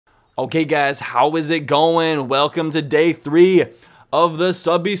Okay guys, how is it going? Welcome to day 3 of the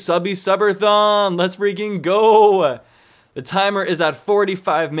Subathon. Let's freaking go. The timer is at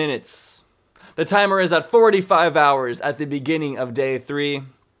 45 minutes. The timer is at 45 hours at the beginning of day 3.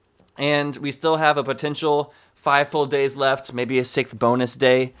 And we still have a potential 5 full days left, maybe a 6th bonus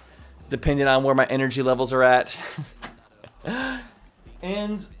day, depending on where my energy levels are at.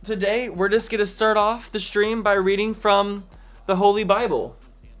 And today, we're just gonna start off the stream by reading from the Holy Bible.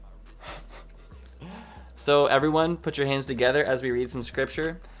 So everyone, put your hands together as we read some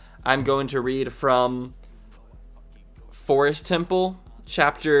scripture. I'm going to read from Forest Temple,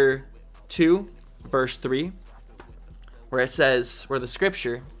 chapter 2, verse 3, where the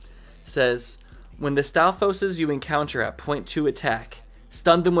scripture says, "When the Stalfoses you encounter at point 2 attack,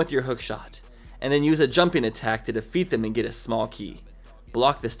 stun them with your hookshot, and then use a jumping attack to defeat them and get a small key.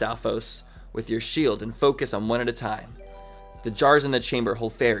 Block the Stalfos with your shield and focus on one at a time. The jars in the chamber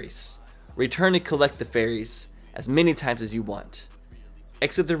hold fairies. Return to collect the fairies as many times as you want.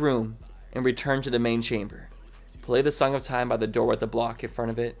 Exit the room and return to the main chamber. Play the Song of Time by the door with a block in front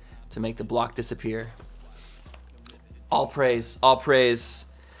of it to make the block disappear." All praise, all praise.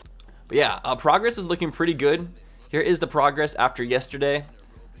 But yeah, progress is looking pretty good. Here is the progress after yesterday.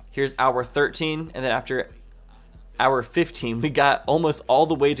 Here's hour 13, and then after hour 15, we got almost all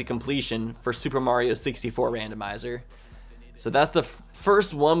the way to completion for Super Mario 64 Randomizer. So that's the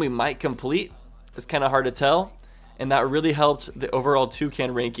first one we might complete. It's kind of hard to tell, and that really helped the overall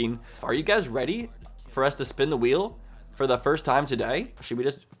toucan ranking. Are you guys ready for us to spin the wheel for the first time today? Should we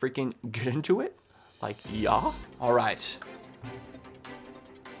just freaking get into it? Like, yeah? All right.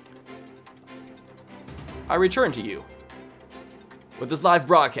 I return to you with this live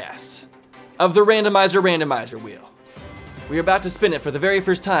broadcast of the Randomizer wheel. We are about to spin it for the very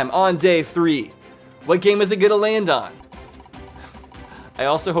first time on day 3. What game is it gonna land on? I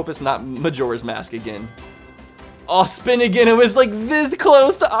also hope it's not Majora's Mask again. Oh, spin again. It was like this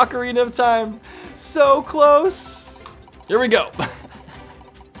close to Ocarina of Time. So close. Here we go.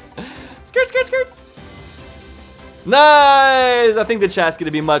 Skirt, skirt, skirt. Nice. I think the chat's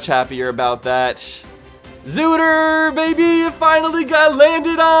gonna be much happier about that. Zooter, baby, it finally got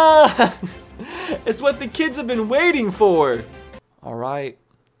landed on. It's what the kids have been waiting for. All right,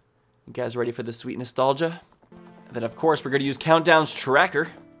 you guys ready for the sweet nostalgia? And then of course we're gonna use Countdown's tracker.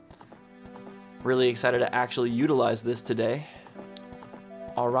 Really excited to actually utilize this today.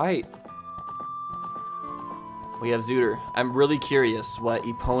 All right, we have Zooter. I'm really curious what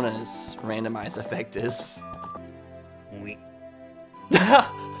Epona's randomized effect is.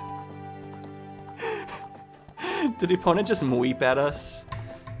 Did Epona just weep at us?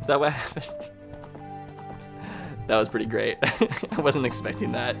 Is that what happened? That was pretty great. I wasn't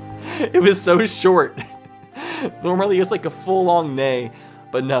expecting that. It was so short. Normally it's like a full long neigh,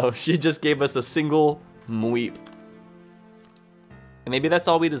 but no, she just gave us a single weep. And maybe that's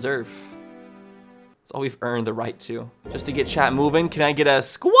all we deserve. It's all we've earned the right to. Just to get chat moving, can I get a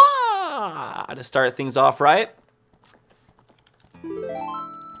squaw to start things off right?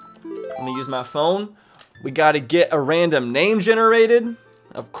 Let me use my phone. We gotta get a random name generated,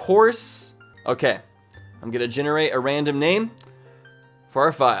 of course. Okay, I'm gonna generate a random name for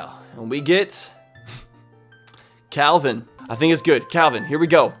our file. And we get Calvin. I think it's good. Calvin, here we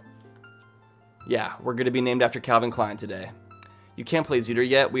go. Yeah, we're gonna be named after Calvin Klein today. You can't play Zooter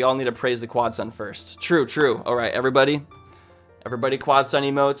yet. We all need to praise the Quadsun first. True, true. All right, everybody. Everybody Quadsun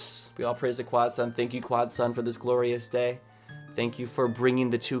emotes. We all praise the Quadsun. Thank you, Quadsun, for this glorious day. Thank you for bringing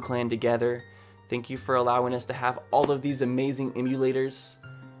the two clan together. Thank you for allowing us to have all of these amazing emulators.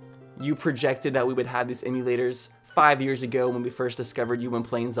 You projected that we would have these emulators 5 years ago when we first discovered you when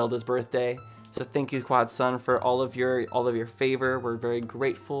playing Zelda's birthday. So thank you, Quadsun, for all of your favor. We're very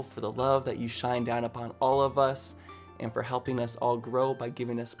grateful for the love that you shine down upon all of us, and for helping us all grow by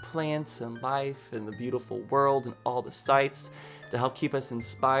giving us plants and life and the beautiful world and all the sights to help keep us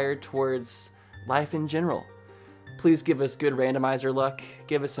inspired towards life in general. Please give us good randomizer luck.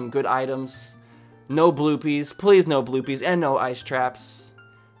 Give us some good items. No bloopies, please no bloopies, and no ice traps.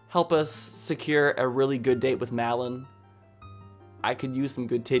 Help us secure a really good date with Malin. I could use some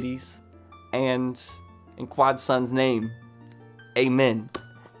good titties. And in Quadsun's name, amen.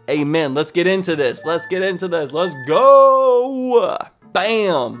 Amen. Let's get into this. Let's get into this. Let's go.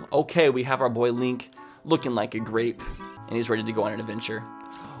 Bam. Okay, we have our boy Link looking like a grape, and he's ready to go on an adventure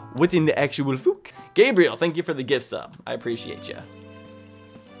within the actual fook. Gabriel, thank you for the gift sub. I appreciate you.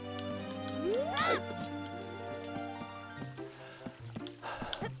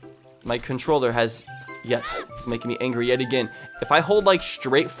 My controller has it's making me angry yet again. If I hold like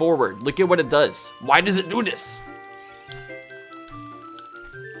straight forward, look at what it does. Why does it do this?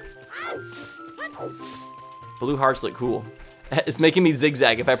 Blue hearts look cool. It's making me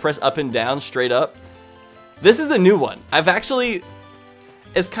zigzag. If I press up and down straight up. This is a new one.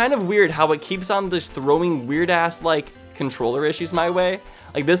 It's kind of weird how it keeps on just throwing weird ass like controller issues my way.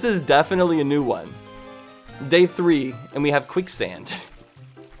 Like this is definitely a new one. Day 3 and we have quicksand.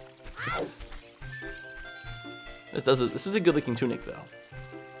 This is a good looking tunic though.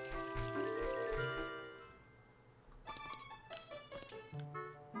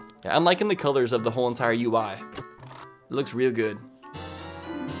 Yeah, I'm liking the colors of the whole entire UI. It looks real good.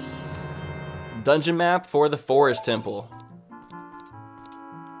 Dungeon map for the Forest Temple.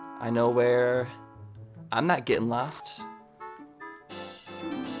 I know where. I'm not getting lost.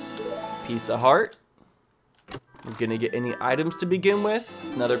 Piece of heart. We're gonna get any items to begin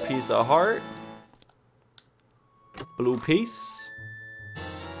with. Another piece of heart. Blue piece.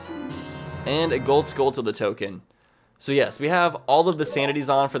 And a gold skull to the token. So yes, we have all of the sanities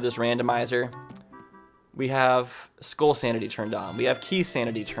on for this randomizer. We have skull sanity turned on. We have key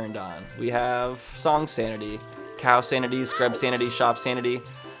sanity turned on. We have song sanity, cow sanity, scrub sanity, shop sanity.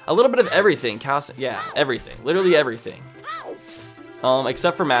 A little bit of everything. Yeah, everything. Literally everything.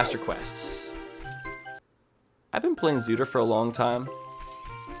 Except for master quests. I've been playing Zelda for a long time.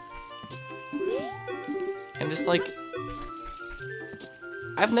 And just like,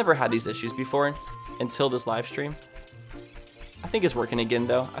 I've never had these issues before until this live stream. I think it's working again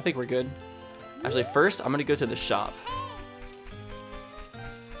though. I think we're good. Actually, first, I'm gonna go to the shop.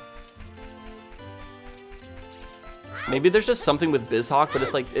 Maybe there's just something with BizHawk, but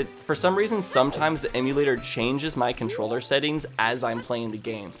it's like, for some reason, sometimes the emulator changes my controller settings as I'm playing the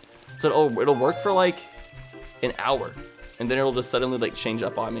game. So it'll work for like an hour, and then it'll just suddenly like change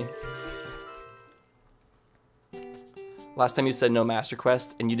up on me. Last time you said no Master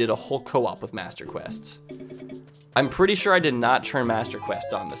Quest, and you did a whole co-op with Master Quests. I'm pretty sure I did not turn Master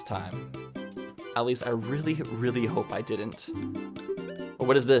Quest on this time. At least I really, really hope I didn't. Or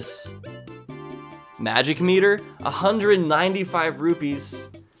what is this? Magic meter? 195 rupees.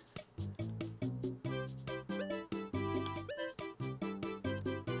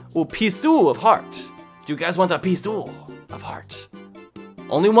 Oh, pistol of heart. Do you guys want a pistol of heart?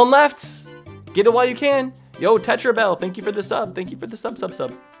 Only one left. Get it while you can. Yo, Tetra Bell, thank you for the sub. Thank you for the sub.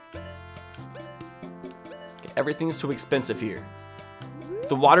 Okay, everything's too expensive here.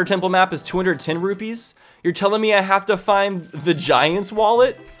 The water temple map is 210 rupees. You're telling me I have to find the giant's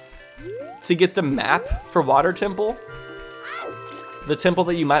wallet to get the map for water temple? The temple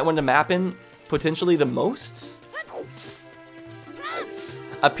that you might want to map in potentially the most?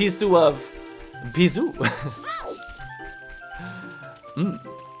 A pistol of Pizu.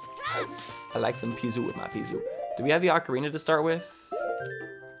 I like some Pizu with my Pizu. Do we have the ocarina to start with?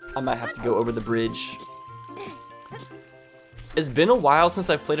 I might have to go over the bridge. It's been a while since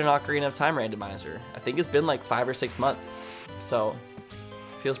I've played an Ocarina of Time randomizer. I think it's been like 5 or 6 months. So,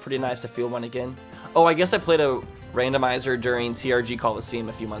 feels pretty nice to feel one again. Oh, I guess I played a randomizer during TRG Coliseum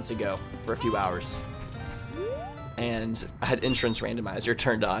a few months ago for a few hours. And I had Insurance Randomizer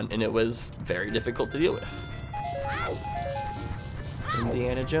turned on, and it was very difficult to deal with.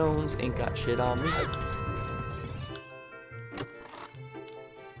 Indiana Jones ain't got shit on me.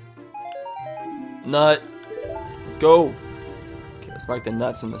 Nut. Go. Let's mark the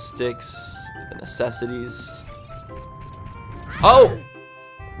nuts and the sticks, the necessities. Oh!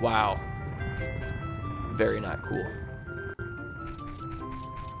 Wow. Very not cool.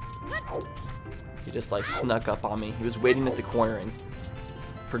 He just like snuck up on me. He was waiting at the corner and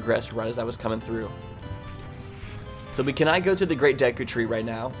progressed right as I was coming through. So we cannot go to the Great Deku Tree right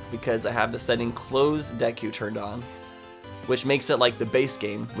now because I have the setting Closed Deku turned on, which makes it like the base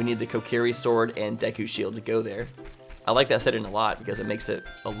game. We need the Kokiri Sword and Deku Shield to go there. I like that setting a lot because it makes it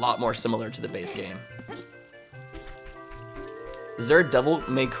a lot more similar to the base game. Is there a Devil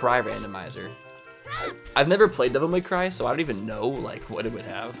May Cry randomizer? I've never played Devil May Cry, so I don't even know like what it would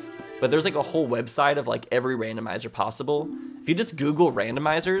have. But there's like a whole website of like every randomizer possible. If you just Google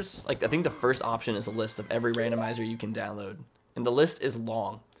randomizers, like I think the first option is a list of every randomizer you can download. And the list is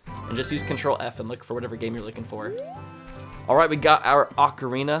long. And just use Control F and look for whatever game you're looking for. All right, we got our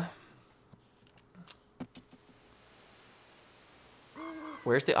ocarina.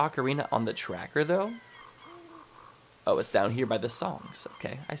 Where's the ocarina on the tracker, though? Oh, it's down here by the songs.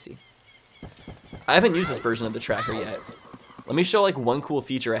 Okay, I see. I haven't used this version of the tracker yet. Let me show like one cool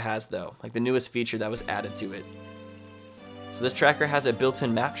feature it has, though. Like the newest feature that was added to it. So this tracker has a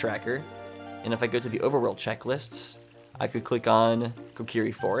built-in map tracker. And if I go to the overworld checklists, I could click on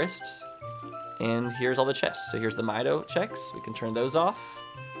Kokiri Forest. And here's all the chests. So here's the Mido checks. We can turn those off.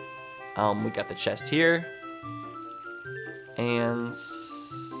 We got the chest here. And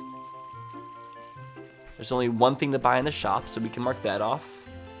There's only one thing to buy in the shop, so we can mark that off.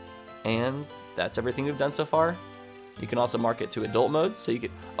 And that's everything we've done so far. You can also mark it to adult mode, so you can...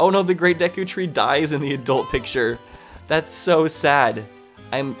 Oh no, the Great Deku Tree dies in the adult picture. That's so sad.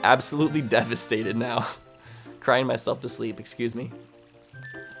 I'm absolutely devastated now. Crying myself to sleep, excuse me.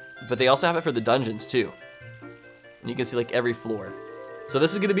 But they also have it for the dungeons too. And you can see like every floor. So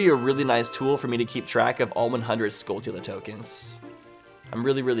this is going to be a really nice tool for me to keep track of all 100 Skulltula tokens. I'm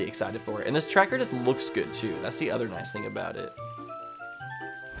really, really excited for it. And this tracker just looks good too. That's the other nice thing about it.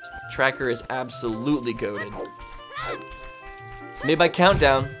 Tracker is absolutely goated. It's made by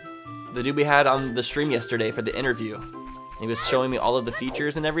Countdown, the dude we had on the stream yesterday for the interview. He was showing me all of the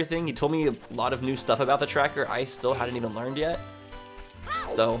features and everything. He told me a lot of new stuff about the tracker I still hadn't even learned yet.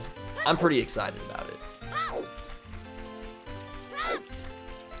 So, I'm pretty excited about it.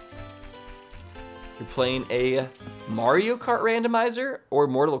 You're playing a Mario Kart randomizer or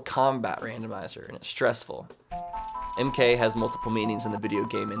Mortal Kombat randomizer, and it's stressful. MK has multiple meanings in the video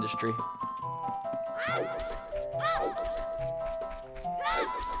game industry.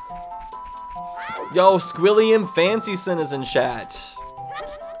 Yo, Squilliam Fancyson is in chat.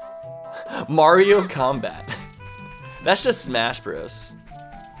 Mario Kombat. That's just Smash Bros.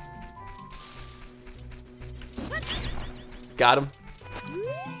 Got him.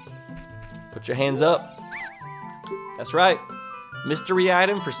 Put your hands up. That's right. Mystery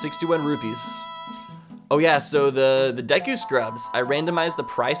item for 61 rupees. Oh yeah, so the Deku Scrubs, I randomized the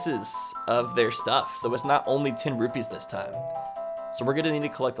prices of their stuff, so it's not only 10 rupees this time. So we're gonna need to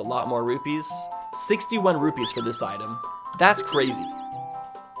collect a lot more rupees. 61 rupees for this item. That's crazy.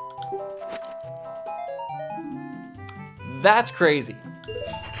 That's crazy.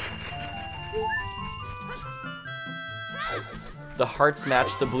 The hearts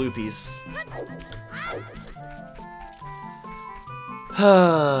match the bloopies.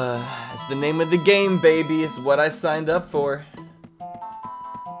 It's the name of the game, baby. It's what I signed up for.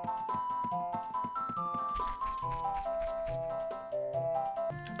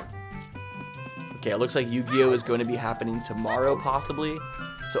 Okay, it looks like Yu-Gi-Oh! Is going to be happening tomorrow, possibly.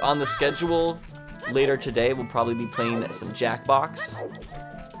 So on the schedule, later today, we'll probably be playing some Jackbox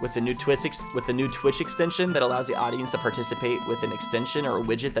with the new Twitch extension that allows the audience to participate with an extension or a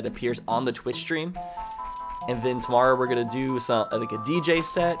widget that appears on the Twitch stream. And then tomorrow we're gonna do some like a DJ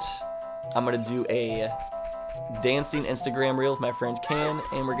set. I'm gonna do a dancing Instagram reel with my friend Can,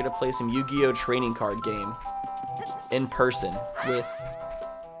 and we're gonna play some Yu-Gi-Oh! Training card game in person with.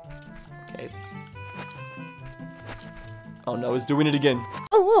 Okay. Oh no, it's doing it again.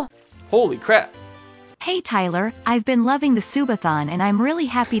 Oh. Holy crap. Hey Tyler, I've been loving the Subathon and I'm really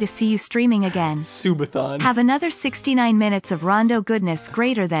happy to see you streaming again. Subathon. Have another 69 minutes of Rondo goodness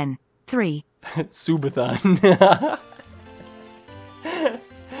greater than 3. Subathon.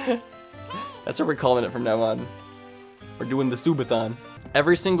 That's what we're calling it from now on. We're doing the Subathon.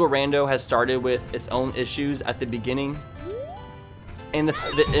 Every single rando has started with its own issues at the beginning. And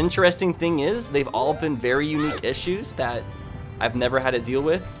the interesting thing is, they've all been very unique issues that I've never had to deal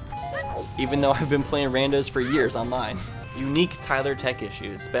with, even though I've been playing randos for years online. Unique Tyler tech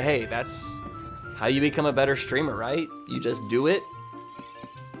issues. But hey, that's how you become a better streamer, right? You just do it.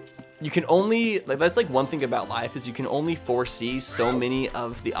 You can only, like, that's like one thing about life is you can only foresee so many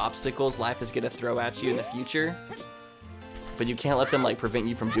of the obstacles life is gonna throw at you in the future. But you can't let them like prevent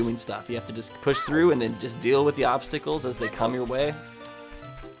you from doing stuff. You have to just push through and then just deal with the obstacles as they come your way.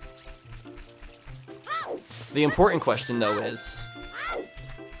 The important question though is,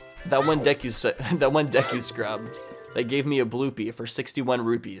 that one Deku scrub that gave me a bloopy for 61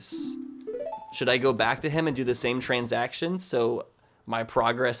 rupees. Should I go back to him and do the same transaction so my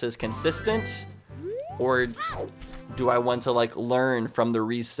progress is consistent? Or do I want to like learn from the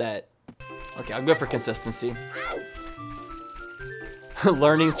reset? Okay, I'll go for consistency.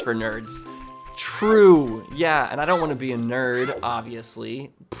 Learning's for nerds. True, yeah, and I don't want to be a nerd,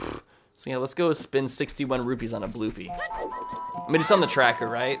 obviously. So yeah, let's go spend 61 rupees on a bloopy. I mean, it's on the tracker,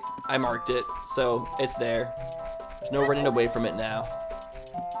 right? I marked it, so it's there. There's no running away from it now.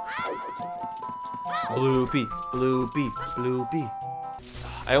 Bloopy, bloopy, bloopy.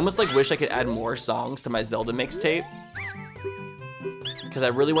 I almost like wish I could add more songs to my Zelda mixtape, because I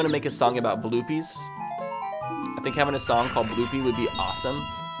really want to make a song about bloopies. I think having a song called Bloopy would be awesome.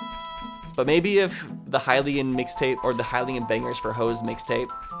 But maybe if the Hylian mixtape or the Hylian Bangers for Hoes mixtape,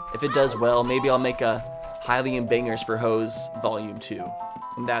 if it does well, maybe I'll make a Hylian Bangers for Hoes Volume 2.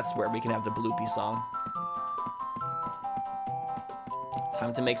 And that's where we can have the Bloopy song.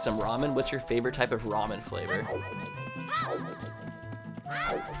 Time to make some ramen. What's your favorite type of ramen flavor?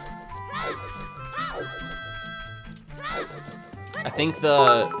 I think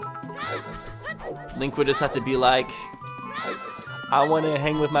Link would just have to be like, I want to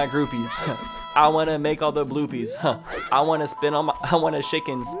hang with my groupies. I want to make all the bloopies. I want to shake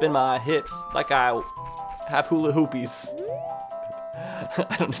and spin my hips like I have hula hoopies.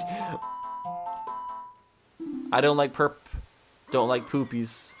 I don't like don't like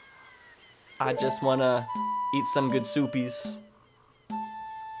poopies. I just want to eat some good soupies.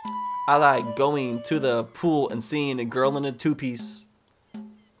 I like going to the pool and seeing a girl in a two-piece.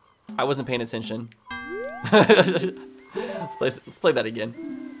 I wasn't paying attention. Let's play that again.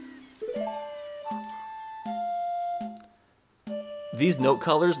 These note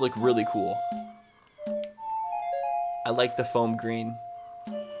colors look really cool. I like the foam green.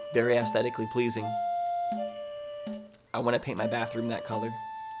 Very aesthetically pleasing. I want to paint my bathroom that color.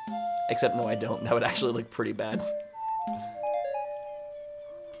 Except no, I don't. That would actually look pretty bad.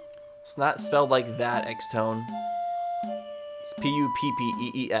 It's not spelled like that, X-Tone. It's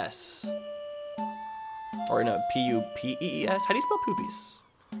P-U-P-P-E-E-S. Or no, P-U-P-E-E-S? How do you spell poopies?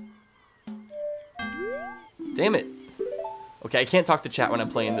 Damn it. Okay, I can't talk to chat when I'm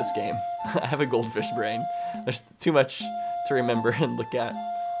playing this game. I have a goldfish brain. There's too much to remember and look at.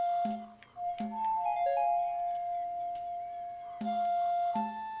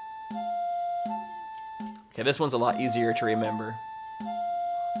 Okay, this one's a lot easier to remember.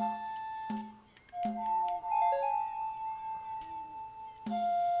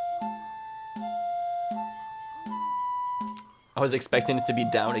 I was expecting it to be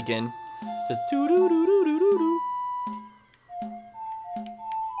down again. Just doo doo doo doo doo doo doo.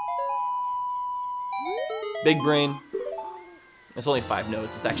 Big brain. It's only 5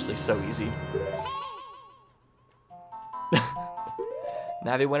 notes. It's actually so easy.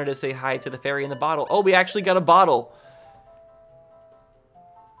 Navi wanted to say hi to the fairy in the bottle. Oh, we actually got a bottle.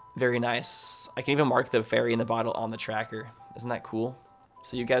 Very nice. I can even mark the fairy in the bottle on the tracker. Isn't that cool?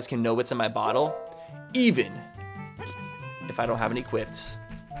 So you guys can know what's in my bottle, even if I don't have it equipped.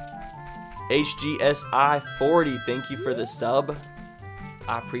 HGSI40, thank you for the sub.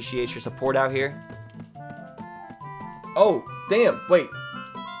 I appreciate your support out here. Oh, damn, wait.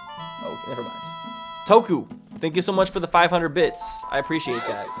 Oh, never mind. Toku, thank you so much for the 500 bits. I appreciate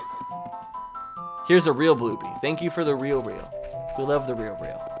that. Here's a real bloopy. Thank you for the real. We love the real.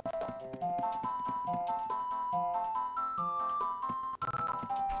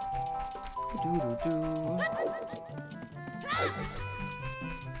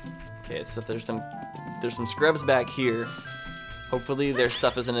 Okay, so there's some scrubs back here. Hopefully their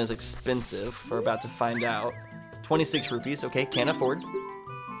stuff isn't as expensive. We're about to find out. 26 rupees, okay, can't afford.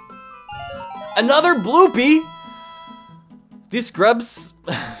 Another bloopy! These scrubs,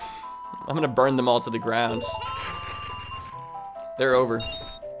 I'm gonna burn them all to the ground. They're over.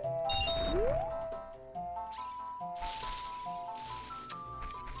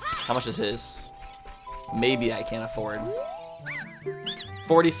 How much is his? Maybe I can't afford.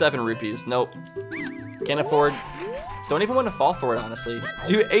 47 rupees, nope. Can't afford. Don't even want to fall for it, honestly.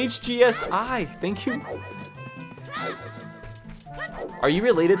 Dude, HGSI, thank you. Are you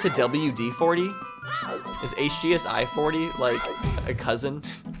related to WD-40? Is HGSI-40 like a cousin?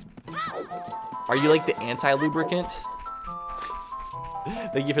 Are you like the anti-lubricant?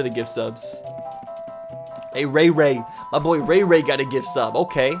 Thank you for the gift subs. Hey, Ray. My boy Ray got a gift sub.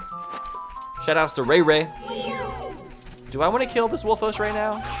 Okay. Shoutouts to Ray. Do I want to kill this Wolfos right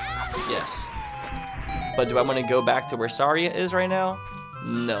now? Yes. But do I want to go back to where Saria is right now?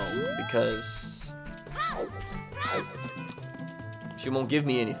 No, because she won't give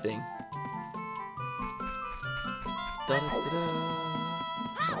me anything. Dun,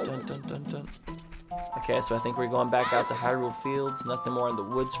 dun, dun. Okay, so I think we're going back out to Hyrule Fields. Nothing more in the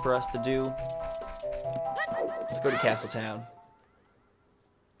woods for us to do. Let's go to Castletown.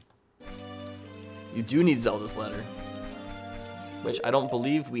 You do need Zelda's letter. Which I don't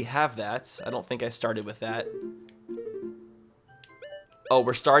believe we have that. I don't think I started with that. Oh,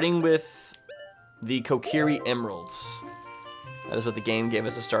 we're starting with the Kokiri Emeralds. That is what the game gave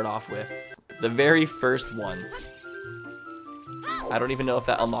us to start off with. The very first one. I don't even know if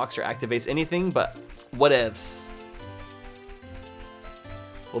that unlocks or activates anything, but whatevs.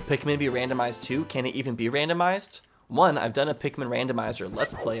 Will Pikmin be randomized too? Can it even be randomized? 1, I've done a Pikmin randomizer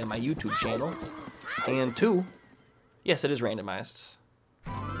Let's Play on my YouTube channel. And 2, yes, it is randomized.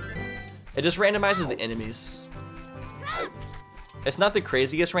 It just randomizes the enemies. It's not the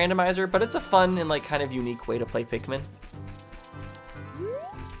craziest randomizer, but it's a fun and like kind of unique way to play Pikmin.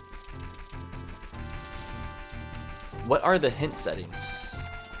 What are the hint settings?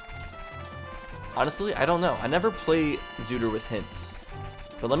 Honestly, I don't know. I never play Zooter with hints.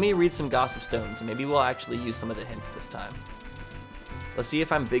 But let me read some Gossip Stones, and maybe we'll actually use some of the hints this time. Let's see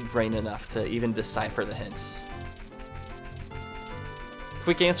if I'm big brain enough to even decipher the hints.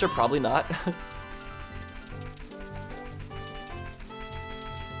 Quick answer, probably not.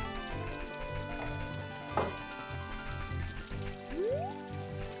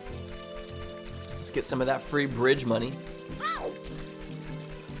 Let's get some of that free bridge money.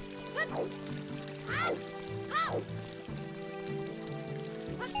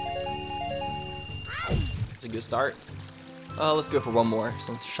 It's a good start. Let's go for one more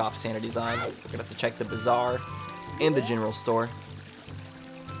since shop sanity's on. We're gonna have to check the bazaar and the general store.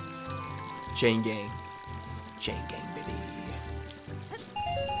 Chain gang. Chain gang, baby.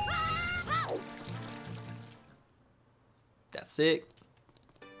 That's it.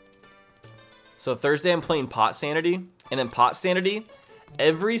 So Thursday I'm playing Potsanity, and in Potsanity,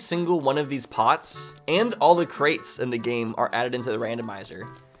 every single one of these pots and all the crates in the game are added into the randomizer.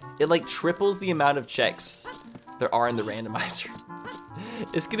 It like triples the amount of checks there are in the randomizer.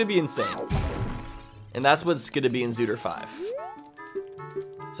 It's gonna be insane. And that's what's gonna be in ZR 5.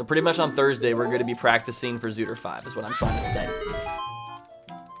 So pretty much on Thursday, we're gonna be practicing for ZR 5 is what I'm trying to say.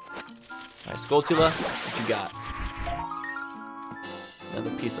 Alright, Skulltula, what you got?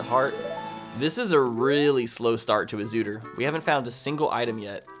 Another piece of heart. This is a really slow start to a ZR. We haven't found a single item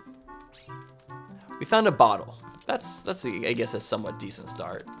yet. We found a bottle. That's I guess a somewhat decent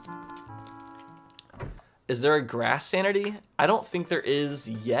start. Is there a grass sanity? I don't think there is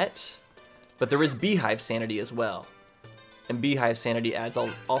yet, but there is beehive sanity as well. And beehive sanity adds all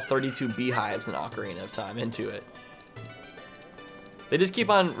 32 beehives in Ocarina of Time into it. They just keep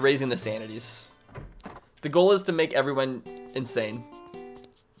on raising the sanities. The goal is to make everyone insane.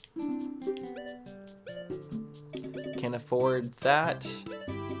 Can't afford that.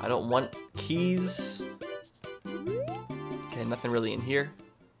 I don't want keys. Okay, nothing really in here.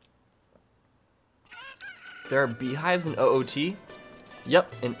 There are beehives in OOT.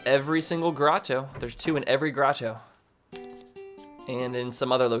 Yep, in every single grotto. There's 2 in every grotto. And in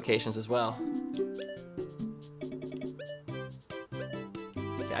some other locations as well.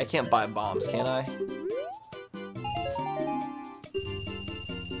 Okay, I can't buy bombs, can I?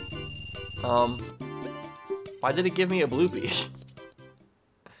 Why did it give me a bloopy?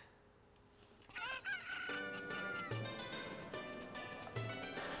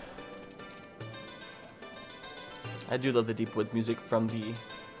 I do love the Deep Woods music from the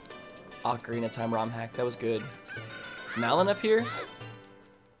Ocarina of Time ROM hack. That was good. Is Malin up here?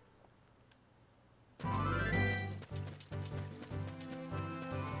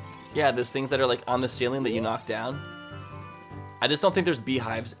 Yeah, those things that are like on the ceiling that you knock down. I just don't think there's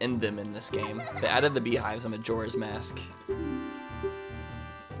beehives in them in this game. They added the beehives on Majora's Mask.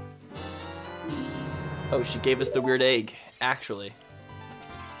 Oh, she gave us the weird egg, actually.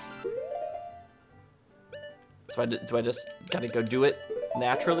 So do I just gotta go do it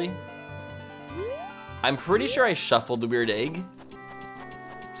naturally? I'm pretty sure I shuffled the weird egg.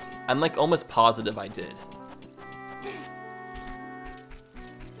 I'm like almost positive I did.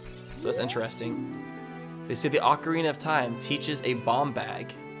 So that's interesting. They say the Ocarina of Time teaches a bomb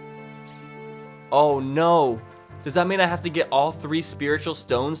bag. Oh no! Does that mean I have to get all 3 spiritual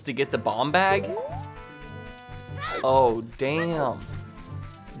stones to get the bomb bag? Oh damn.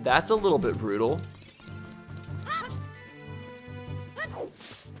 That's a little bit brutal.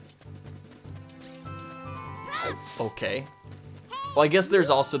 Okay. Well, I guess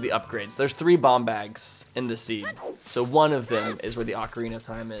there's also the upgrades. There's 3 bomb bags in the seed. So one of them is where the Ocarina of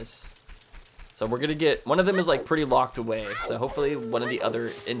Time is. So we're gonna get, one of them is like pretty locked away. So hopefully one of the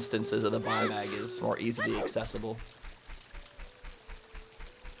other instances of the bomb bag is more easily accessible.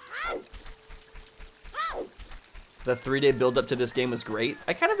 The 3-day build up to this game was great.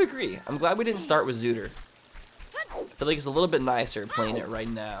 I kind of agree. I'm glad we didn't start with ZR. I feel like it's a little bit nicer playing it right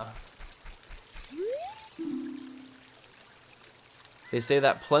now. They say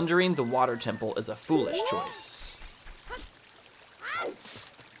that plundering the water temple is a foolish choice.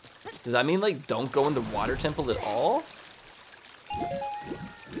 Does that mean like don't go in the water temple at all?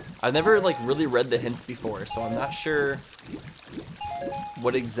 I've never like really read the hints before, so I'm not sure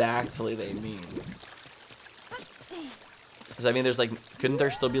what exactly they mean. Does that mean there's like, couldn't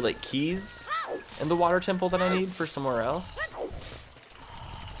there still be like keys in the water temple that I need for somewhere else?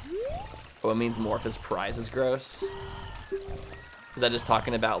 Oh, it means Morphe's prize is gross. Is that just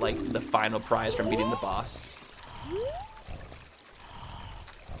talking about like the final prize from beating the boss?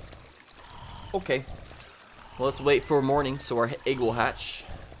 Okay. Well, let's wait for morning so our egg will hatch.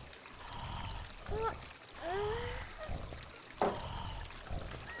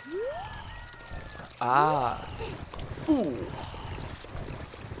 Ah. Fool.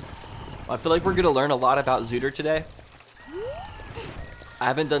 I feel like we're gonna learn a lot about ZR today. I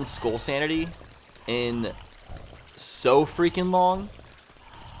haven't done Skull Sanity in so freaking long.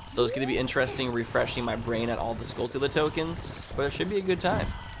 So it's going to be interesting refreshing my brain at all the Skulltula tokens. But it should be a good time.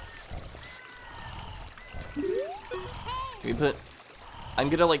 I'm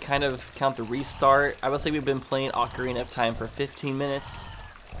going to like kind of count the restart. I would say we've been playing Ocarina of Time for 15 minutes.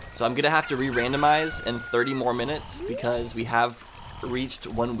 So I'm going to have to re-randomize in 30 more minutes because we have reached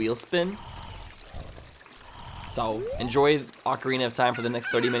 1 wheel spin. So enjoy Ocarina of Time for the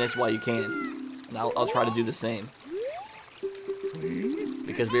next 30 minutes while you can. And I'll try to do the same.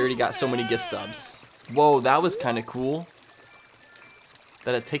 Because we already got so many gift subs. Whoa, that was kind of cool.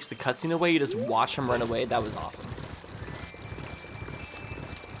 That it takes the cutscene away, you just watch him run away. That was awesome.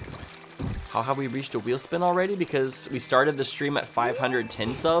 How have we reached a wheel spin already? Because we started the stream at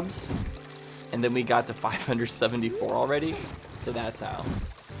 510 subs. And then we got to 574 already. So that's how.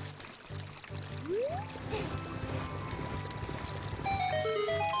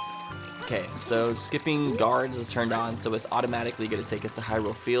 Okay, so skipping guards is turned on, so it's automatically going to take us to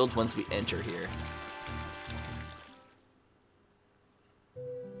Hyrule Field once we enter here. Okay,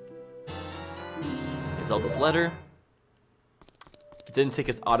 Zelda's letter. It didn't take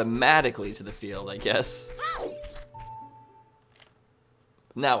us automatically to the field, I guess.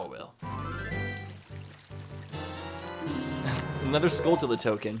 Now it will. Another Skulltula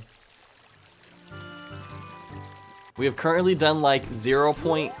token. We have currently done like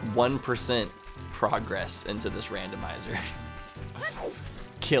 0.1% progress into this randomizer.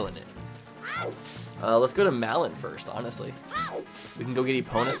 Killing it. Let's go to Malin first, honestly. We can go get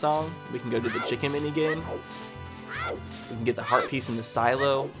Epona Song. We can go do the chicken mini game. We can get the heart piece in the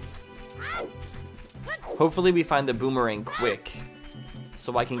silo. Hopefully we find the boomerang quick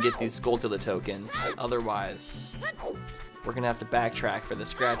so I can get these Skulltula tokens. Otherwise, we're gonna have to backtrack for the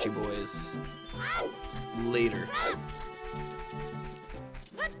Scratchy Boys later.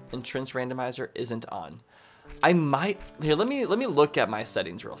 Entrance randomizer isn't on. I might here. Let me look at my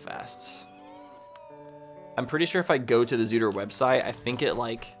settings real fast. I'm pretty sure if I go to the UZR website, I think it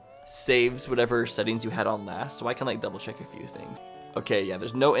like saves whatever settings you had on last, so I can like double check a few things. Okay, yeah,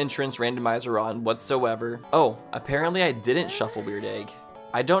 there's no entrance randomizer on whatsoever. Oh, apparently I didn't shuffle Weird Egg.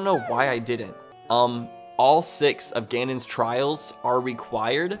 I don't know why I didn't. All 6 of Ganon's trials are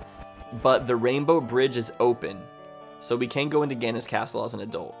required, but the Rainbow Bridge is open, so we can go into Ganon's castle as an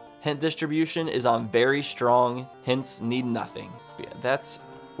adult. Hint distribution is on very strong, hints need nothing. But yeah, that's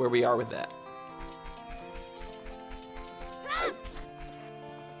where we are with that.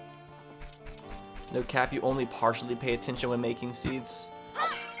 No cap, you only partially pay attention when making seeds.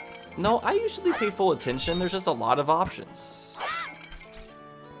 No, I usually pay full attention, there's just a lot of options.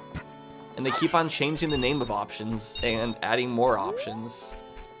 And they keep on changing the name of options and adding more options.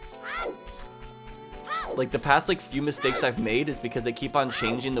 Like the past like few mistakes I've made is because they keep on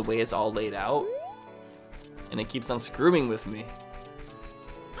changing the way it's all laid out. And it keeps on screwing with me.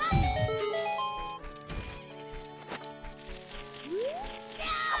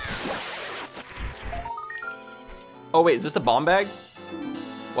 Oh wait, is this a bomb bag?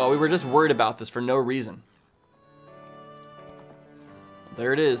 Well, we were just worried about this for no reason.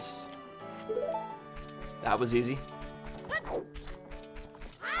 There it is. That was easy.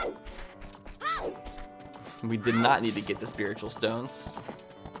 We did not need to get the spiritual stones.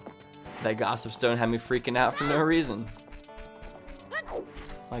 That gossip stone had me freaking out for no reason.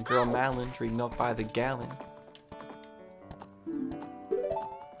 My girl Malin drink milk by the gallon.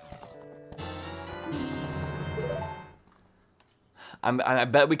 I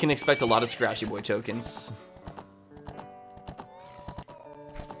bet we can expect a lot of Scratchy Boy tokens.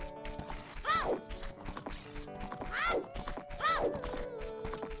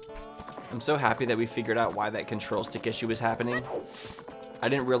 I'm so happy that we figured out why that control stick issue was happening. I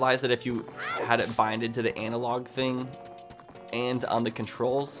didn't realize that if you had it binded to the analog thing and on the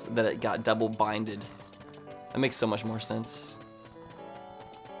controls, that it got double binded. That makes so much more sense.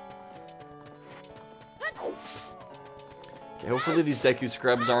 Okay, hopefully these Deku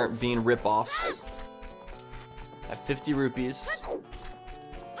Scrubs aren't being rip-offs. At 50 rupees.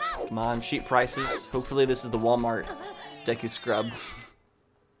 Come on, cheap prices. Hopefully this is the Walmart Deku Scrub.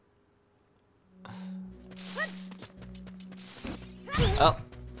 Oh.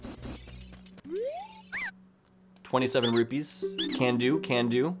 27 rupees. Can do, can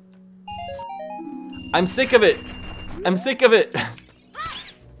do. I'm sick of it. I'm sick of it.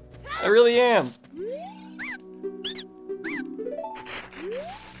 I really am.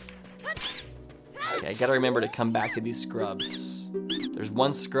 Okay, I gotta remember to come back to these scrubs. There's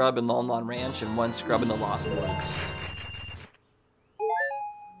one scrub in Lon Lon Ranch and one scrub in the Lost Woods.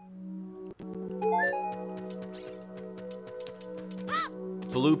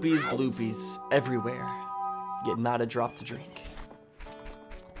 Bloopies, bloopies everywhere. Yet not a drop to drink.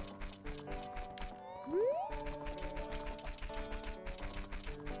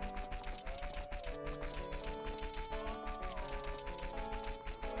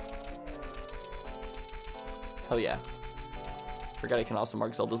 Hell yeah. Forgot I can also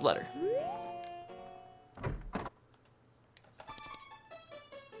mark Zelda's letter.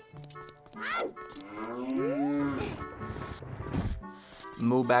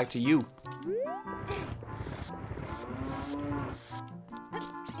 Move back to you.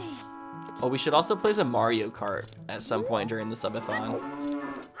 Oh, we should also play some Mario Kart at some point during the subathon.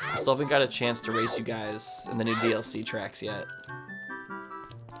 I still haven't got a chance to race you guys in the new DLC tracks yet.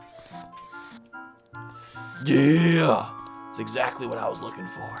 Yeah! It's exactly what I was looking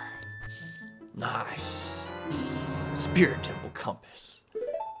for. Nice. Spirit Temple Compass.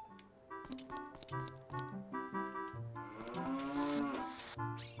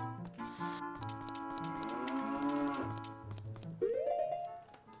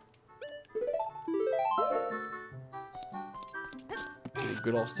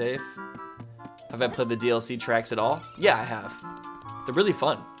 Good old save. Have I played the DLC tracks at all? Yeah, I have. They're really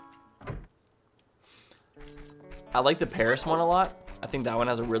fun. I like the Paris one a lot. I think that one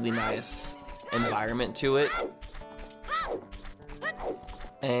has a really nice environment to it.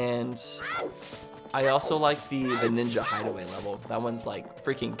 And I also like the Ninja Hideaway level. That one's like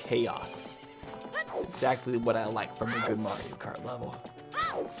freaking chaos. It's exactly what I like from a good Mario Kart level.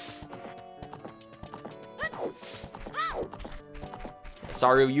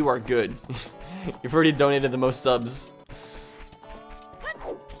 Saru, you are good. You've already donated the most subs.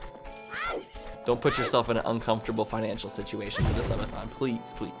 Don't put yourself in an uncomfortable financial situation for the subathon.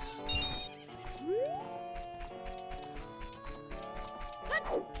 Please, please.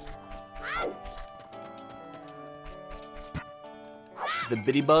 The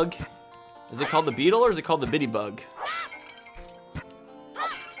Bitty Bug? Is it called the Beetle or is it called the Bitty Bug?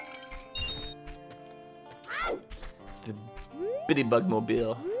 The Bitty Bug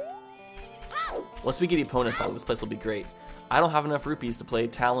Mobile. Once we get Epona song, this place will be great. I don't have enough rupees to play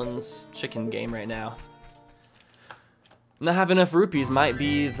Talon's chicken game right now. Not having enough rupees might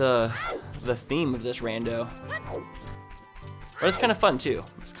be the theme of this rando. But it's kind of fun too.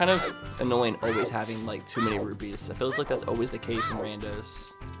 It's kind of annoying always having like too many rupees. It feels like that's always the case in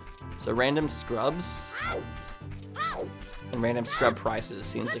randos. So random scrubs and random scrub prices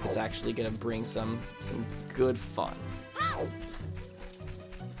seems like it's actually gonna bring some good fun.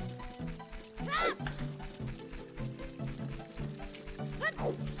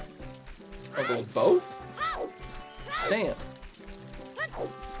 Oh, there's both? Damn.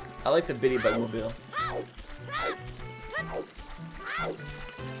 I like the Bitty Bug Mobile.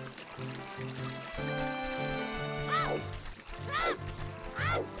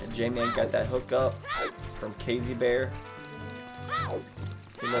 And Jamie got that hook up from KZ Bear.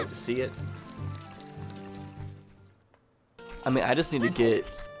 We'd love to see it. I mean, I just need to get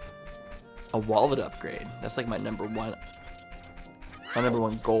a wallet upgrade. That's like my number one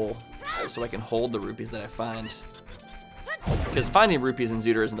goal, so I can hold the rupees that I find. Because finding rupees in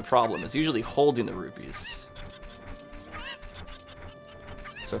Zooter isn't the problem. It's usually holding the rupees.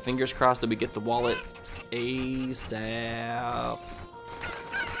 So fingers crossed that we get the wallet ASAP.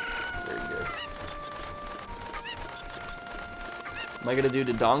 Very good. Am I gonna do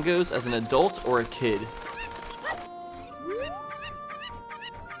Dodongos as an adult or a kid?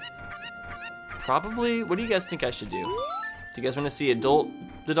 Probably, what do you guys think I should do? Do you guys want to see adult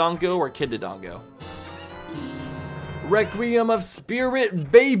Dodongo or kid Dodongo? Requiem of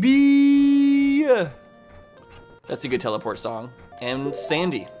Spirit, baby! That's a good teleport song. And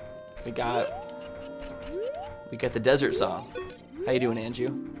Sandy. We got the desert song. How you doing,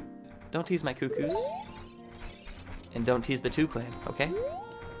 Anju? Don't tease my cuckoos. And don't tease the toucan, okay?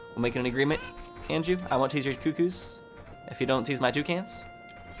 We'll make an agreement, Anju. I won't tease your cuckoos if you don't tease my toucans.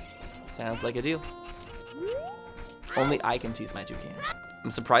 Sounds like a deal. Only I can tease my toucans. I'm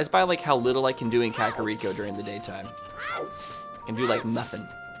surprised by like how little I can do in Kakariko during the daytime. I can do like nothing.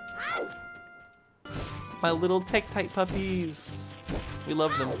 My little Tektite puppies. We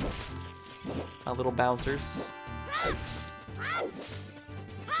love them. My little bouncers.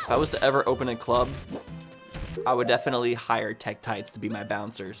 If I was to ever open a club, I would definitely hire Tektites to be my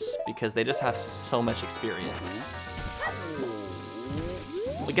bouncers because they just have so much experience.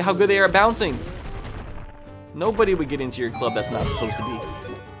 Look at how good they are at bouncing. Nobody would get into your club that's not supposed to be.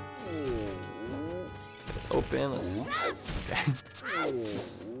 Let's open. Let's. Okay.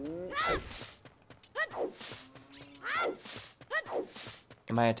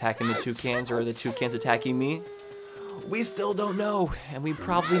 Am I attacking the toucans or are the toucans attacking me? We still don't know, and we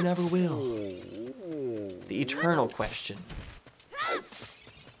probably never will. The eternal question.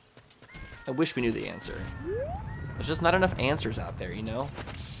 I wish we knew the answer. There's just not enough answers out there, you know?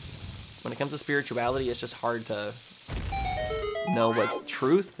 When it comes to spirituality, it's just hard to know what's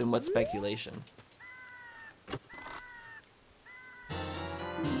truth and what's speculation.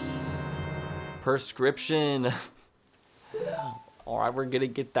 Prescription. Alright, we're gonna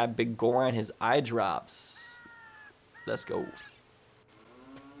get that big Goron his eye drops. Let's go.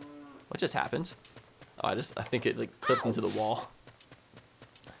 What just happened? Oh, I think it like clipped into the wall.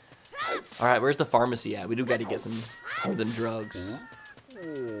 Alright, where's the pharmacy at? We do gotta get some of them drugs. I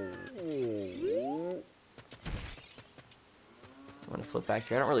wanna flip back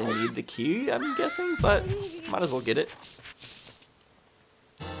here. I don't really need the key, I'm guessing, but might as well get it.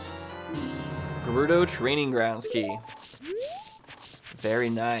 Gerudo Training Grounds key. Very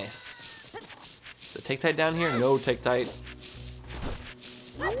nice. So take tight down here? No, take tight.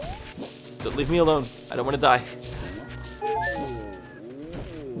 Leave me alone. I don't want to die.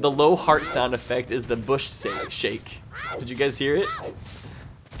 The low heart sound effect is the bush shake. Did you guys hear it?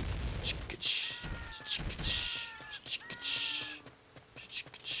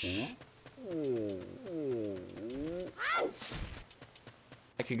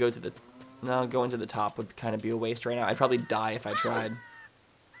 I could go to the... No, going to the top would kind of be a waste right now. I'd probably die if I tried.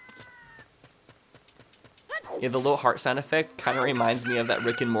 Yeah, the low heart sound effect kind of reminds me of that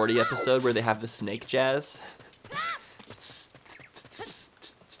Rick and Morty episode where they have the snake jazz.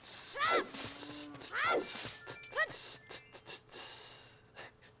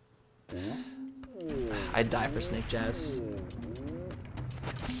 I'd die for snake jazz.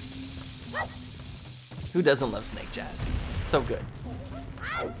 Who doesn't love snake jazz? It's so good.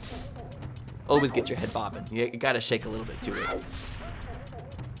 Always get your head bobbing. You gotta shake a little bit to it.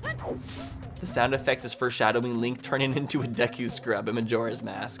 The sound effect is foreshadowing Link turning into a Deku scrub in Majora's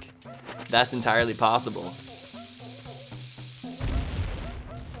Mask. That's entirely possible.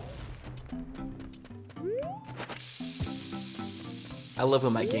 I love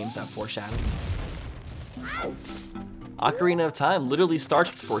when my games have foreshadowing. Ocarina of Time literally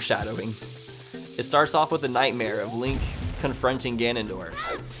starts with foreshadowing. It starts off with a nightmare of Link confronting Ganondorf.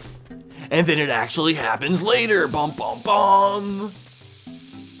 And then it actually happens later. Bum bum bum.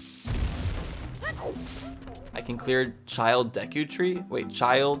 I can clear Child Deku Tree? Wait,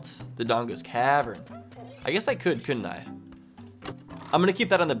 Child Dodongo's Cavern. I guess I could, couldn't I? I'm gonna keep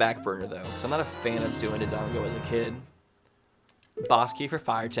that on the back burner though, because I'm not a fan of doing Dodongo as a kid. Boss key for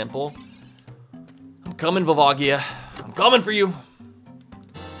Fire Temple. I'm coming, Volvagia. I'm coming for you.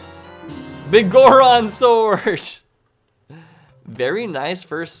 Big Goron sword. Very nice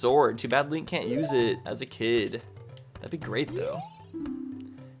first sword. Too bad Link can't use it as a kid. That'd be great though.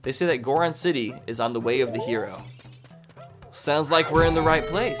 They say that Goron City is on the way of the hero. Sounds like we're in the right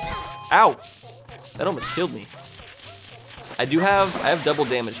place. Ow! That almost killed me. I have double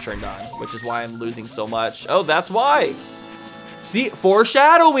damage turned on, which is why I'm losing so much. Oh, that's why! See,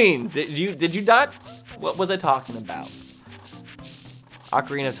 foreshadowing! Did you not? What was I talking about?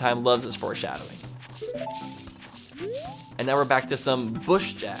 Ocarina of Time loves its foreshadowing. And now we're back to some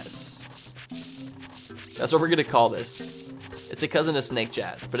bush jazz. That's what we're gonna call this. It's a cousin of snake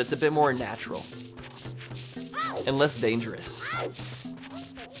jazz, but it's a bit more natural. And less dangerous.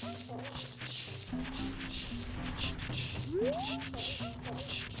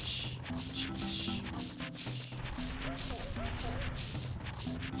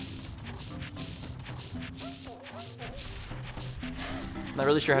 Not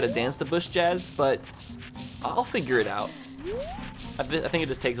really sure how to dance the bush jazz, but I'll figure it out. I think it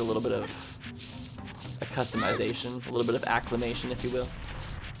just takes a little bit of a customization, a little bit of acclimation, if you will.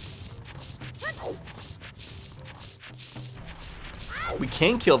 We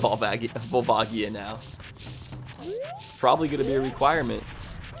can kill Volvagia now. Probably gonna be a requirement.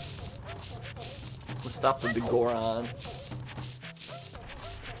 Let's stop the big Goron.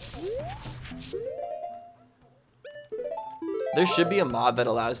 There should be a mod that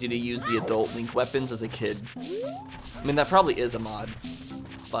allows you to use the adult Link weapons as a kid. I mean, that probably is a mod,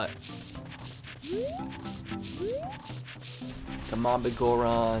 but... Come on, big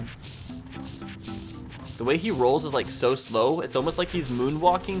Goron. The way he rolls is like so slow, it's almost like he's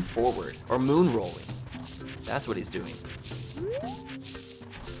moonwalking forward, or moon rolling. That's what he's doing.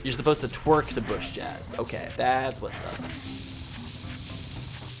 You're supposed to twerk the bush jazz. Okay, that's what's up.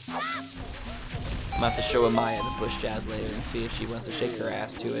 I'm gonna have to show Amaya the bush jazz later and see if she wants to shake her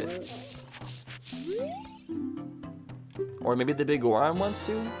ass to it. Or maybe the big Goron wants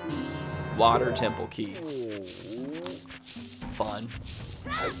to? Water Temple Key. Fun.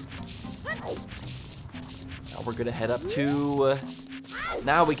 Now we're gonna head up to...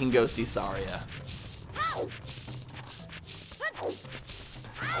 now we can go see Saria.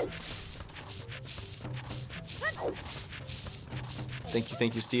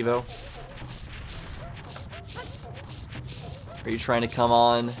 Thank you, Steve-O. Are you trying to come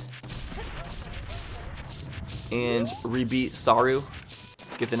on and rebeat Saru?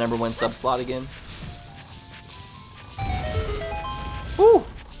 Get the #1 sub slot again? Woo!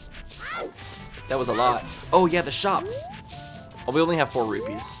 That was a lot. Oh yeah, the shop. Oh, we only have 4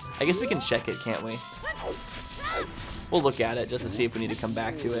 rupees. I guess we can check it, can't we? We'll look at it just to see if we need to come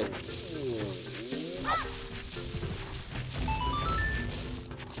back to it.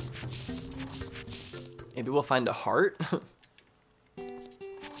 Maybe we'll find a heart.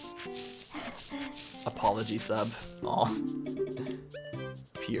 Apology sub. Aw.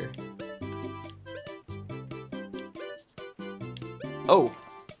 Pure. Oh,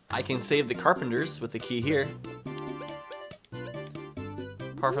 I can save the carpenters with the key here.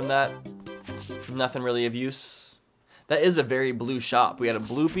 Apart from that, nothing really of use. That is a very blue shop. We had a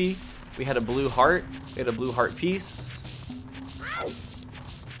bloopy, we had a blue heart, we had a blue heart piece.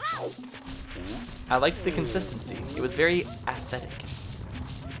 I liked the consistency. It was very aesthetic.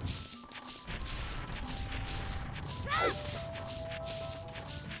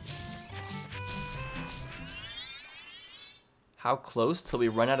 How close till we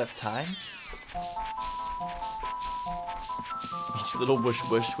run out of time? Each little bush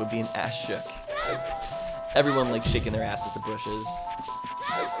would be an ass shook. Everyone likes shaking their ass at the bushes.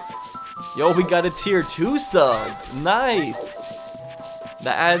 Yo, we got a tier 2 sub. Nice.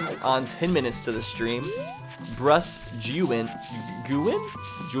 That adds on 10 minutes to the stream. Brus Guin?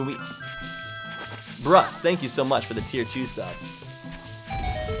 Brus, thank you so much for the tier 2 sub.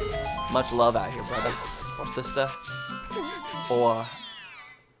 Much love out here, brother. Or sister. Or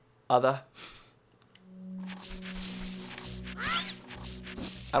other.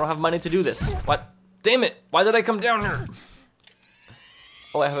 I don't have money to do this. What? Damn it! Why did I come down here?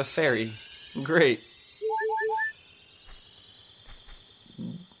 Oh, I have a fairy. Great.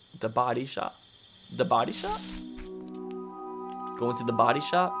 The body shop? The body shop? Go into the body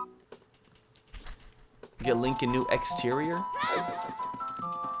shop? Get Link a new exterior?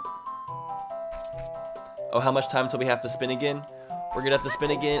 Oh, how much time till we have to spin again? We're gonna have to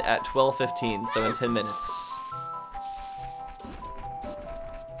spin again at 12:15, so in 10 minutes.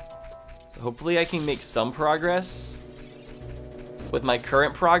 So hopefully I can make some progress. With my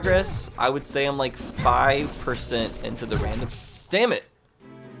current progress, I would say I'm like 5% into the random. Damn it!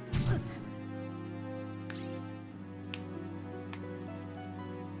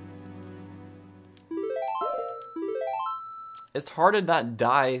 It's hard to not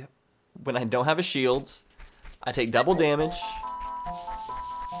die when I don't have a shield. I take double damage.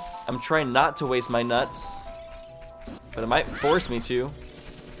 I'm trying not to waste my nuts, but it might force me to.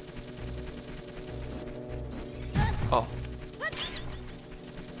 Oh.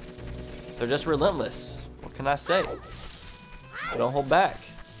 They're just relentless. What can I say? They don't hold back.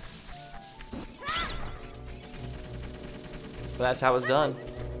 But that's how it's done.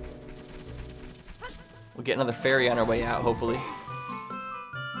 We'll get another fairy on our way out, hopefully.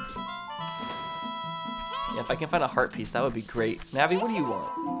 Yeah, if I can find a heart piece, that would be great. Navi, what do you want?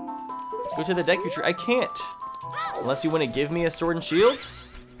 Go to the Deku Tree. I can't. Unless you want to give me a sword and shields.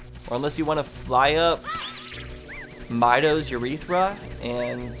 Or unless you want to fly up Mido's urethra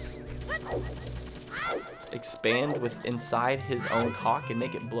and expand with inside his own cock and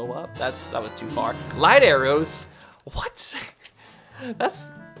make it blow up. That was too far. Light arrows? What?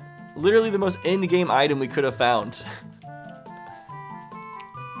 That's literally the most in-game item we could have found.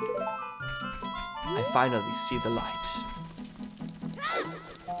 I finally see the light.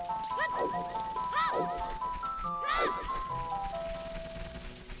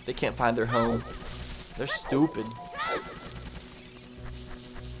 They can't find their home. They're stupid.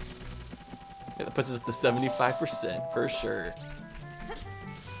 Yeah, that puts us up to 75% for sure.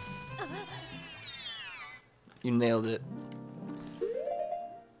 You nailed it.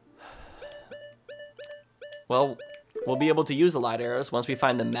 Well, we'll be able to use the light arrows once we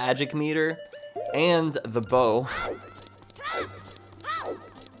find the magic meter and the bow.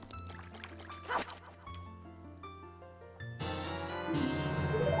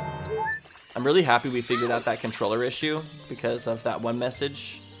 I'm really happy we figured out that controller issue because of that one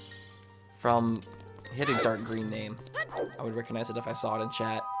message from, he had a dark green name. I would recognize it if I saw it in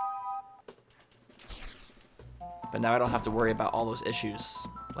chat. But now I don't have to worry about all those issues.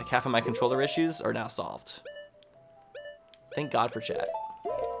 Like half of my controller issues are now solved. Thank God for chat.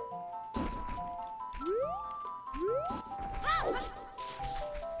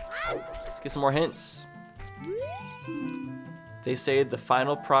 Let's get some more hints. They say the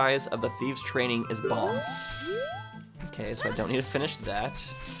final prize of the thieves' training is bombs. Okay, so I don't need to finish that.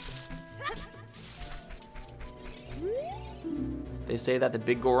 They say that the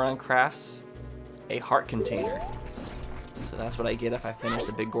Big Goron crafts a heart container. So that's what I get if I finish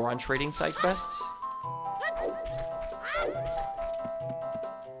the Big Goron trading side quests.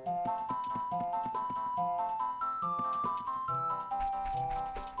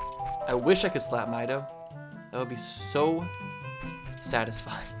 I wish I could slap Mido. That would be so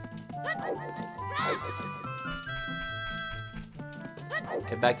satisfying.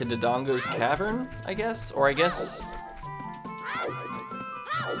 Get back to Dodongo's cavern, I guess? Or I guess...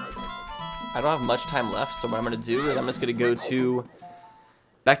 I don't have much time left, so what I'm going to do is I'm just going to go to...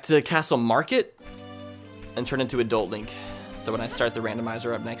 back to Castle Market and turn into Adult Link. So when I start the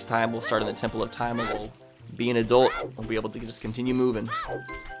randomizer up next time, we'll start in the Temple of Time and we'll be an adult. We'll be able to just continue moving.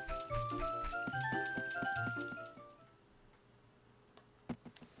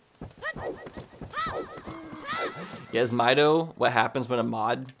 Yeah, is Mido what happens when a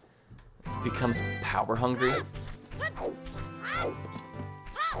mod becomes power hungry?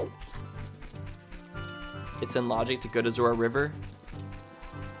 It's in logic to go to Zora River.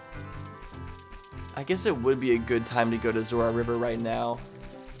 I guess it would be a good time to go to Zora River right now.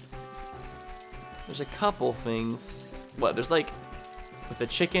 There's a couple things. What, there's like, with the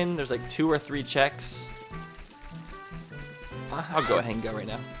chicken, there's like 2 or 3 checks. I'll go ahead and go right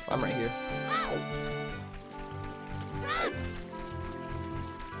now. I'm right here.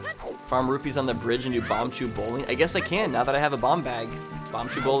 Farm rupees on the bridge and do bomb chew bowling. I guess I can now that I have a bomb bag. Bomb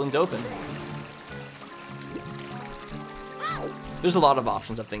chew bowling's open. There's a lot of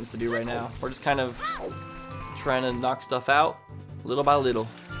options of things to do right now. We're just kind of trying to knock stuff out little by little.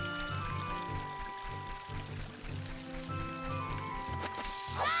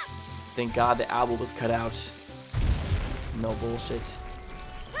 Thank God the owl was cut out. No bullshit.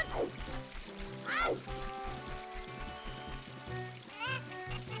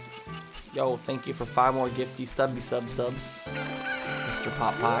 Yo, thank you for 5 more gifty stubby subs, Mr.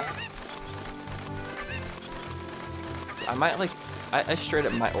 Pop Pot. I might like, I straight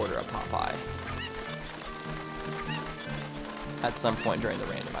up might order a Popeye at some point during the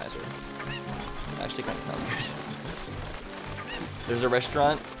randomizer. Actually kind of sounds good. There's a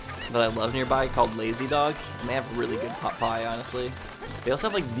restaurant that I love nearby called Lazy Dog, and they have really good pot pie, honestly. They also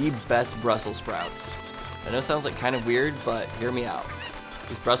have like the best Brussels sprouts. I know it sounds like kind of weird, but hear me out.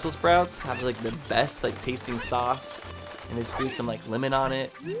 These Brussels sprouts have like the best like tasting sauce, and they squeeze some like lemon on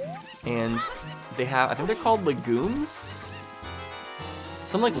it, and they have, I think they're called legumes,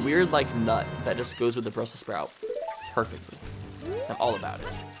 some like weird like nut that just goes with the Brussels sprout perfectly. I'm all about it.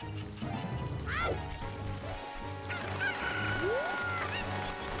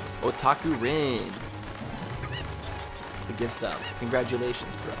 Otaku Rin, the gift sub.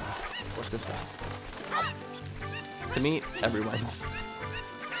 Congratulations, bro or sister. To me, everyone's.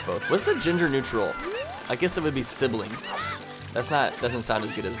 Both. What's the gender neutral? I guess it would be sibling. That's not, doesn't sound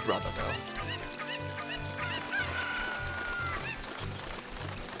as good as brother though.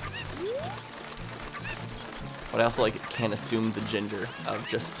 But I also like can't assume the gender of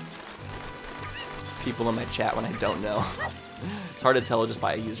just people in my chat when I don't know. It's hard to tell just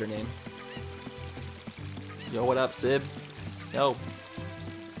by a username. Yo, what up, Sib? Yo.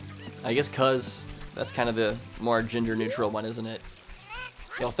 I guess cuz that's kind of the more gender neutral one, isn't it?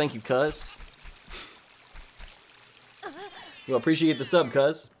 Yo, thank you, cuz. Yo, appreciate the sub,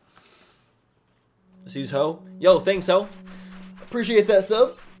 cuz. This is Ho. Yo, thanks, Ho. Appreciate that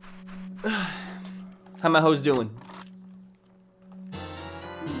sub. How my hoes doing?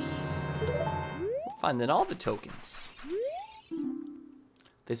 Finding all the tokens.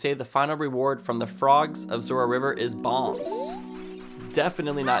 They say the final reward from the frogs of Zora River is bombs.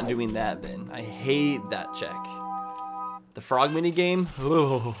 Definitely not doing that then. I hate that check. The frog minigame?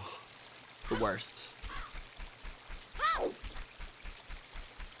 Oh, the worst.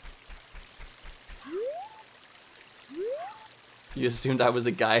 You assumed I was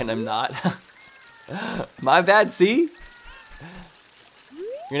a guy and I'm not? My bad, see?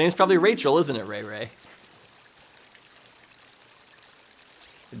 Your name's probably Rachel, isn't it, Ray Ray?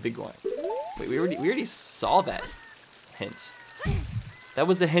 The big one. Wait, we already saw that hint. That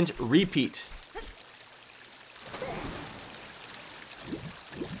was a hint repeat.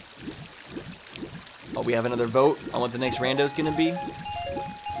 Oh, we have another vote on what the next rando's gonna be.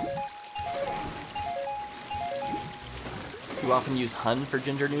 You often use hun for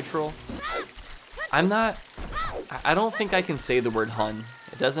gender neutral. I'm not, I don't think I can say the word hun.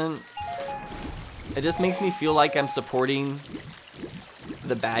 It doesn't, it just makes me feel like I'm supporting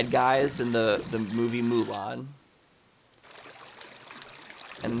the bad guys in the movie Mulan.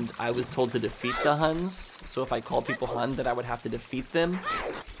 and I was told to defeat the Huns. So if I called people Hun, then I would have to defeat them.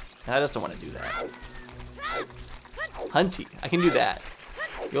 And I just don't want to do that. Hunty, I can do that.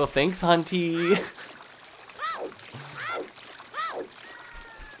 Yo, thanks, Hunty.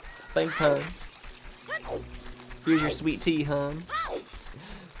 Thanks, Hun. Here's your sweet tea, Hun.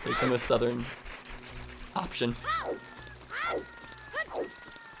 Like the most southern option.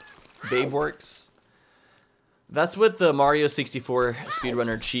 Babe works. That's what the Mario 64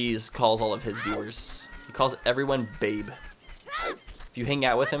 speedrunner Cheese calls all of his viewers. He calls everyone Babe. If you hang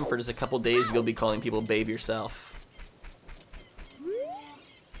out with him for just a couple days, you'll be calling people Babe yourself.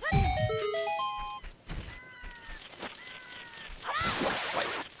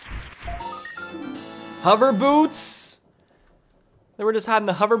 Hover boots! They were just hiding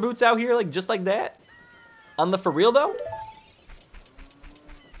the hover boots out here, like just like that? On the for real though?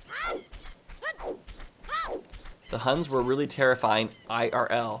 The Huns were really terrifying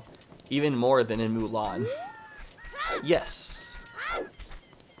IRL, even more than in Mulan. Yes.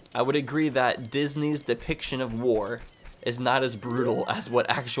 I would agree that Disney's depiction of war is not as brutal as what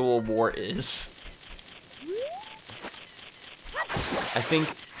actual war is. I think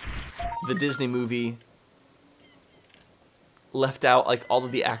the Disney movie left out like all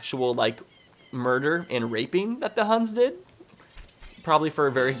of the actual like murder and raping that the Huns did. Probably for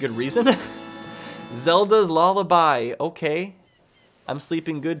a very good reason. Zelda's lullaby. Okay. I'm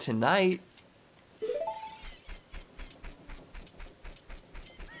sleeping good tonight.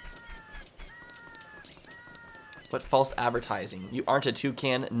 What false advertising? You aren't a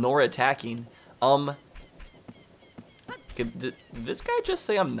toucan nor attacking. Did this guy just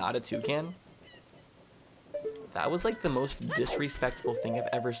say I'm not a toucan? That was like the most disrespectful thing I've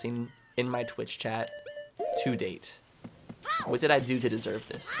ever seen in my Twitch chat to date. What did I do to deserve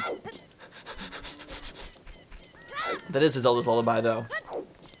this? That is a Zelda's lullaby though.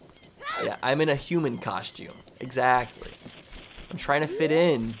 Yeah, I'm in a human costume. Exactly. I'm trying to fit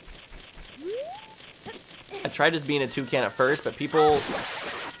in. I tried just being a toucan at first, but people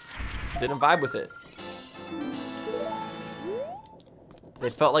didn't vibe with it. They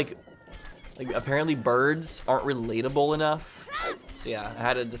felt like apparently birds aren't relatable enough. So yeah, I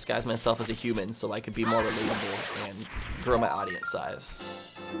had to disguise myself as a human so I could be more relatable and grow my audience size.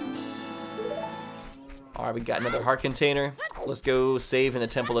 Alright, we got another heart container. Let's go save in the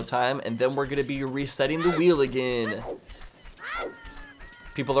Temple of Time, and then we're gonna be resetting the wheel again.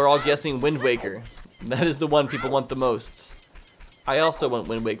 People are all guessing Wind Waker. That is the one people want the most. I also want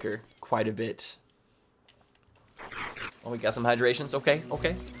Wind Waker quite a bit. Oh, we got some hydrations. Okay,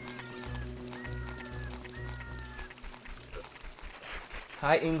 okay.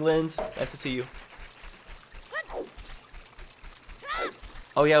 Hi, England. Nice to see you.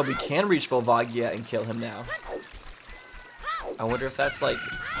 Oh yeah, we can reach Volvagia and kill him now. I wonder if that's like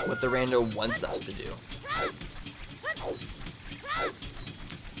what the rando wants us to do.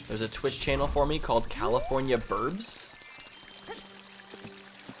 There's a Twitch channel for me called California Burbs.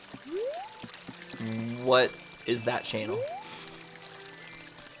 What is that channel?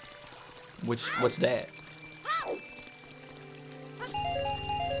 What's that?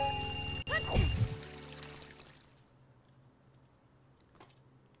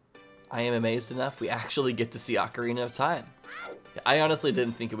 I am amazed enough we actually get to see Ocarina of Time. I honestly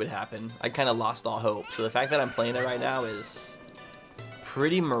didn't think it would happen. I kind of lost all hope. So the fact that I'm playing it right now is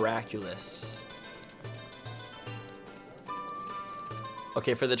pretty miraculous.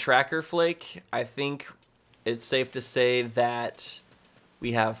 Okay, for the tracker flake, I think it's safe to say that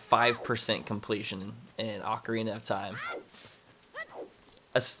we have 5% completion in Ocarina of Time.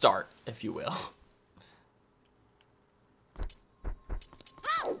 A start, if you will.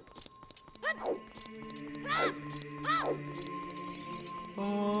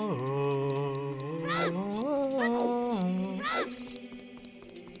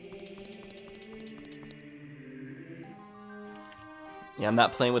 Yeah, I'm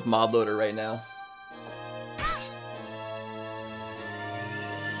not playing with mod loader right now.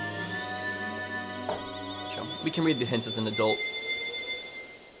 We can read the hints as an adult.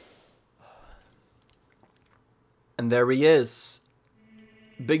 And there he is.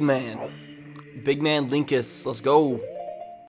 Big man. Big man Linkus. Let's go.